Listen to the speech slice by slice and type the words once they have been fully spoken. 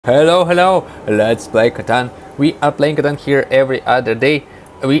Hello, let's play Catan. We are playing Catan here every other day.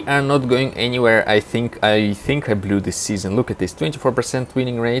 We are not going anywhere. I think I blew this season. Look at this, 24%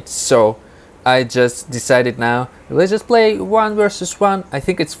 winning rate. So I just decided now, let's just play 1 versus 1. I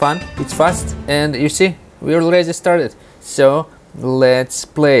think it's fun, it's fast, and you see, we already started. So let's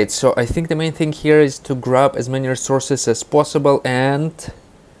play it. So I think the main thing here is to grab as many resources as possible, and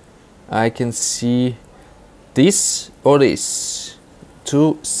I can see this or this.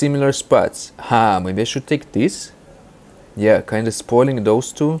 Two similar spots. Maybe I should take this. Yeah, kind of spoiling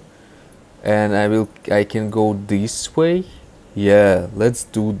those two. And I can go this way. Yeah, let's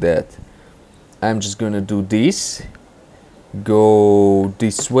do that. I'm just gonna do this. Go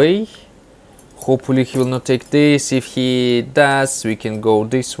this way. Hopefully he will not take this. If he does, we can go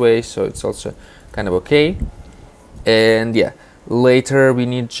this way, so it's also kind of okay. And yeah, later we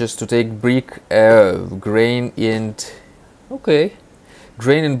need just to take brick, grain and okay.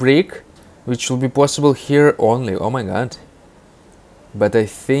 Grain and brick, which will be possible here only. Oh my god. But I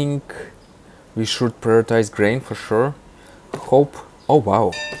think we should prioritize grain for sure. Hope. Oh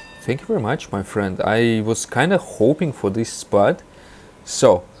wow. Thank you very much, my friend. I was kind of hoping for this spot.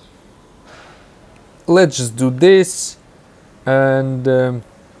 So let's just do this and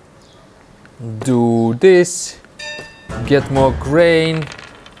do this. Get more grain.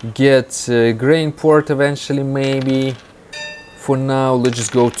 Get grain port eventually, maybe. For now, let's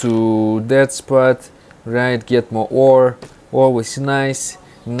just go to that spot, right? Get more ore, always nice.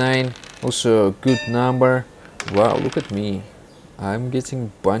 9, also a good number. Wow, look at me. I'm getting a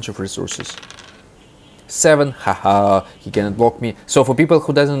bunch of resources. 7, haha, he cannot block me. So for people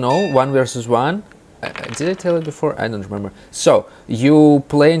who doesn't know, 1 versus 1, did I tell it before? I don't remember. So you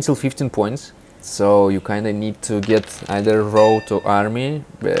play until 15 points. So you kind of need to get either road or army,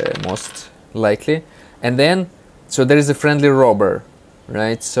 most likely. And then so there is a friendly robber,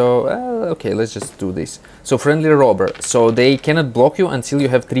 right? So, okay, let's just do this. So friendly robber, so they cannot block you until you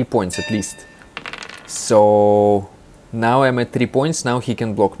have 3 points at least. So now I'm at 3 points, now he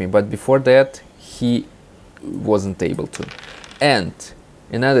can block me. But before that, he wasn't able to. And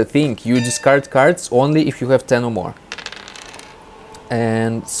another thing, you discard cards only if you have 10 or more.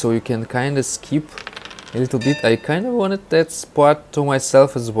 And so you can kind of skip a little bit. I kind of wanted that spot to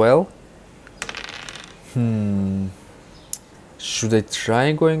myself as well. Should I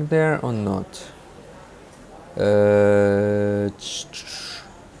try going there or not?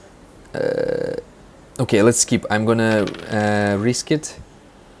 Okay, let's skip. I'm gonna risk it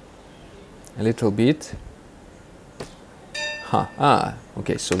a little bit.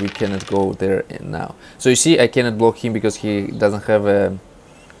 Okay, so we cannot go there now. So you see, I cannot block him because he doesn't have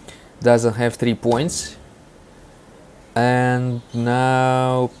 3 points. And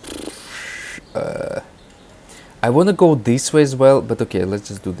now I want to go this way as well, but okay, let's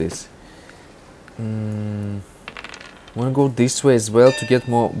just do this. I want to go this way as well to get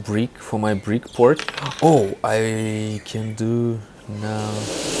more brick for my brick port. Oh, I can do now.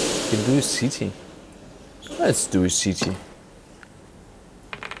 I can do a city. Let's do a city.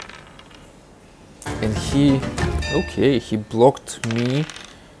 And okay, he blocked me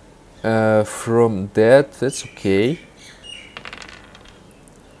from that. That's okay.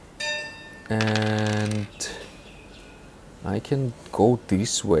 And I can go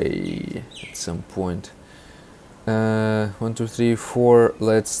this way at some point. 1, 2, 3, 4.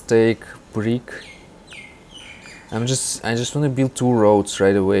 Let's take brick. I just want to build 2 roads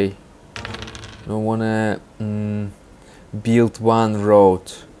right away. I don't want to build 1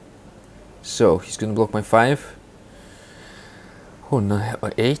 road. So he's gonna block my 5. Oh no,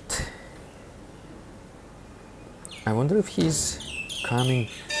 8. I wonder if he's coming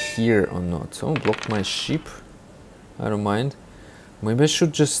here or not. Someone blocked my sheep. I don't mind. Maybe I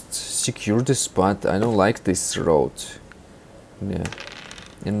should just secure this spot. I don't like this road. Yeah.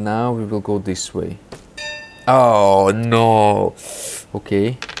 And now we will go this way. Oh no.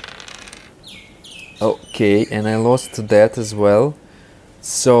 Okay. Okay, and I lost that as well.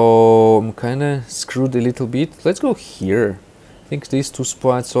 So I'm kinda screwed a little bit. Let's go here. I think these 2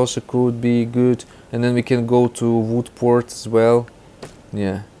 spots also could be good. And then we can go to Woodport as well.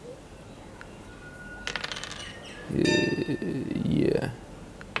 Yeah. Yeah.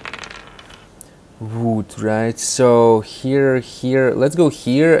 Wood, right? So here, let's go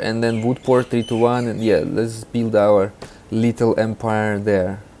here and then Woodport 3 to 1, and yeah, let's build our little empire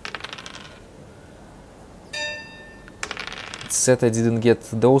there. It's sad I didn't get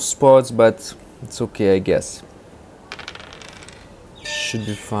those spots, but it's okay, I guess. Should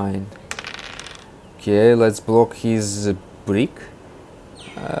be fine. Okay, let's block his brick.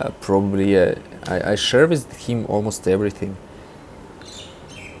 Probably, yeah. I serviced him almost everything.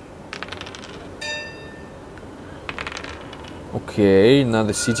 Okay,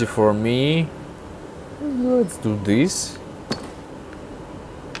 another city for me. Let's do this.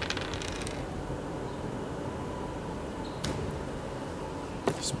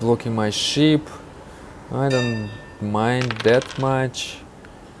 He's blocking my ship. I don't mind that much.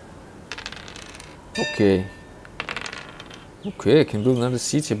 Okay. Okay, I can build another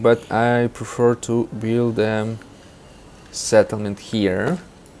city, but I prefer to build a settlement here.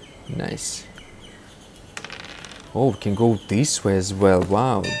 Nice. Oh, we can go this way as well.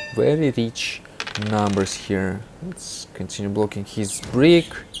 Wow, very rich numbers here. Let's continue blocking his brick.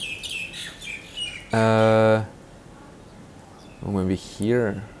 Or maybe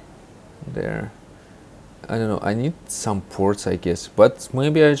here, there. I don't know. I need some ports, I guess, but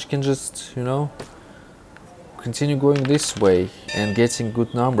maybe I can just, you know, continue going this way and getting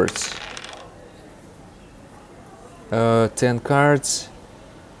good numbers. 10 cards.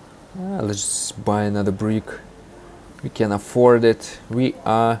 Let's just buy another brick. We can afford it. We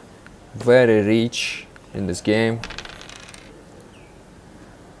are very rich in this game.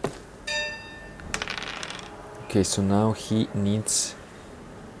 Okay, so now he needs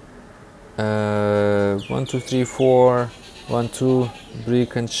 1, 2, 3, 4, 1, 2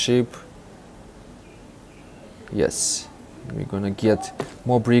 brick and ship. Yes, we're gonna get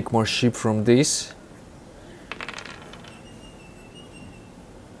more brick, more ship from this.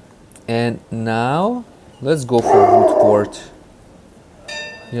 And now let's go for wood port.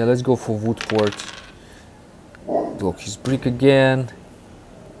 Yeah, let's go for wood port. Block his brick again.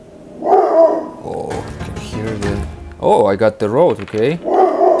 Oh, you can hear the... Oh, I got the road, okay.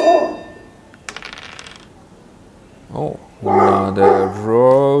 Oh, another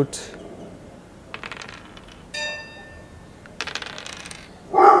road.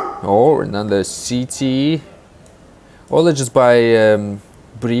 Oh, another city. Or let's just buy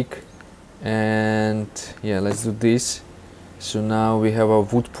brick. And yeah, let's do this. So now we have a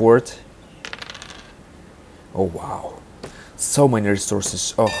wood port. Oh wow, so many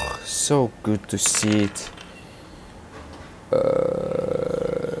resources. Oh, so good to see it.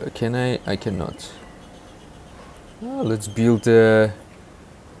 Can I cannot. Oh, let's build 2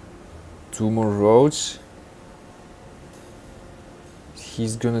 more roads.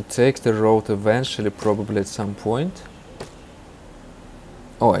 He's gonna take the road eventually, probably at some point.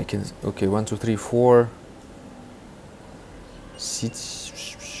 Oh, I can. Okay, 1, 2, 3, 4.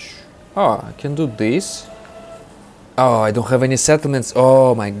 Oh, I can do this. Oh, I don't have any settlements.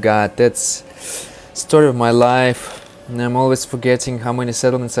 Oh my god, that's story of my life. And I'm always forgetting how many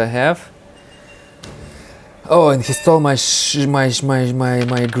settlements I have. Oh, and he stole my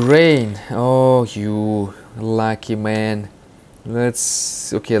grain. Oh, you lucky man.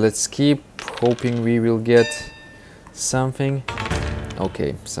 Let's keep hoping we will get something.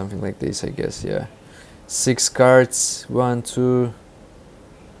 Okay, something like this, I guess. Yeah, 6 cards. 1, 2,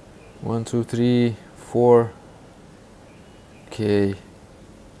 1, 2, 3, 4. Okay.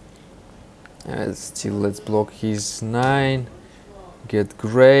 Still, let's block his 9. Get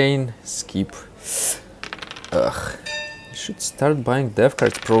grain. Skip. Ugh. Should start buying dev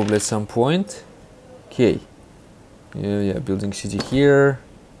cards probably at some point. Okay. Yeah, building city here.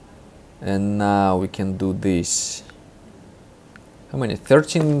 And now we can do this. How many?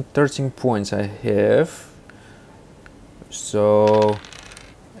 13 points I have. So,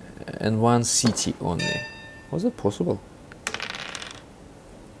 and 1 city only. Was it possible?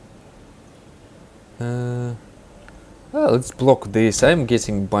 Well, let's block this. I'm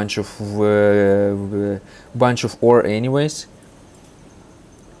getting bunch of ore anyways.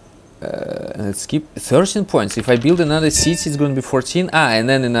 And let's keep 13 points. If I build another city, it's going to be 14. And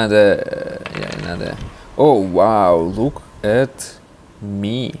then another. Yeah, another. Oh wow! Look at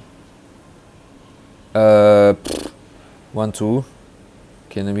me. 1, 2.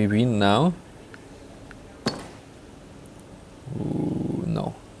 Can we win now? Ooh,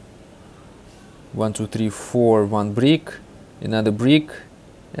 no. 1, 2, 3, 4. 1 brick, another brick,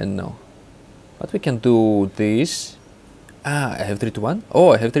 and no. But we can do this. I have 3 to 1. Oh,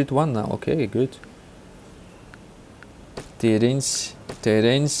 I have 3 to 1 now. Okay, good. Terrains.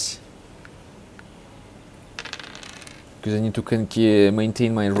 Because I need to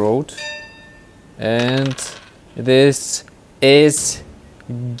maintain my road. And this is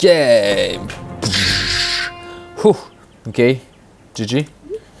game. Whew. Okay, GG.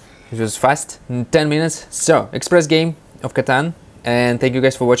 It was fast, in 10 minutes. So, express game of Catan, and thank you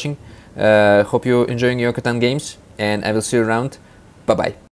guys for watching. Hope you're enjoying your Catan games, and I will see you around. Bye bye.